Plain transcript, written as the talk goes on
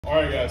All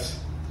right, guys.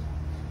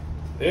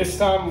 This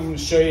time I'm going to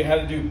show you how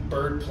to do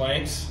bird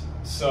planks.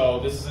 So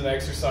this is an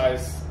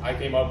exercise I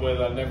came up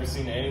with. I've never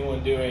seen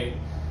anyone doing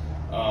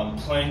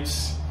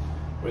planks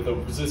with a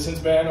resistance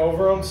band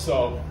over them.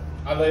 So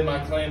I laid my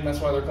claim. That's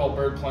why they're called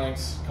bird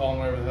planks. Call them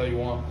whatever the hell you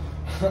want.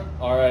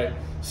 All right.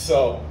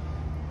 So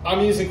I'm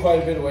using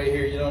quite a bit of weight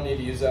here. You don't need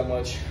to use that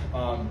much.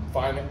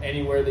 Find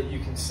anywhere that you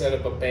can set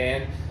up a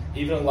band.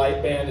 Even a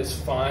light band is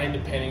fine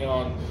depending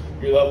on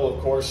your level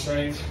of core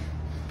strength.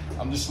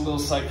 I'm just a little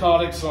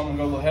psychotic, so I'm gonna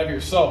go a little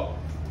heavier. So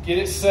get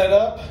it set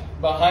up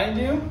behind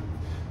you,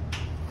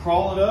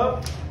 crawl it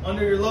up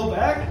under your low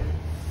back,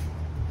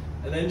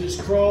 and then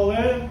just crawl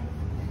in.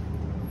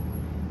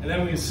 And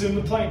then we assume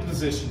the plank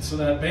position. So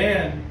that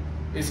band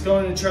is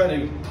going to try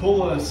to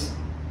pull us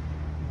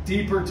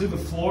deeper to the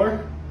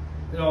floor.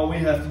 And all we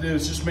have to do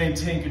is just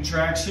maintain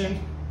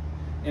contraction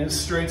in a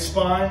straight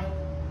spine.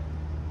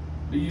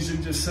 We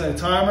usually just set a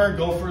timer,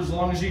 go for as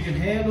long as you can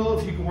handle.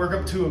 If you can work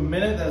up to a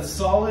minute, that's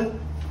solid.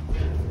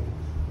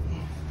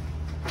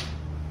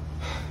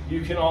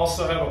 You can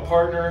also have a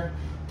partner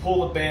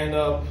pull the band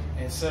up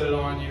and set it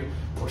on you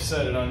or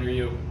set it under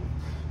you.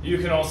 You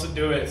can also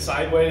do it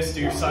sideways,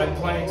 do your side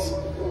planks.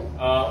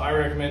 I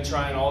recommend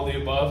trying all the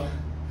above.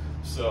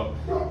 So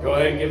go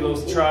ahead and give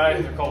those a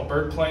try. They're called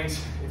bird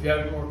planks. If you have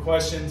any more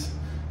questions,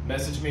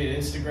 message me at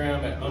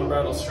Instagram at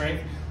Unbridled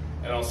Strength,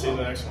 and I'll see you in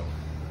the next one.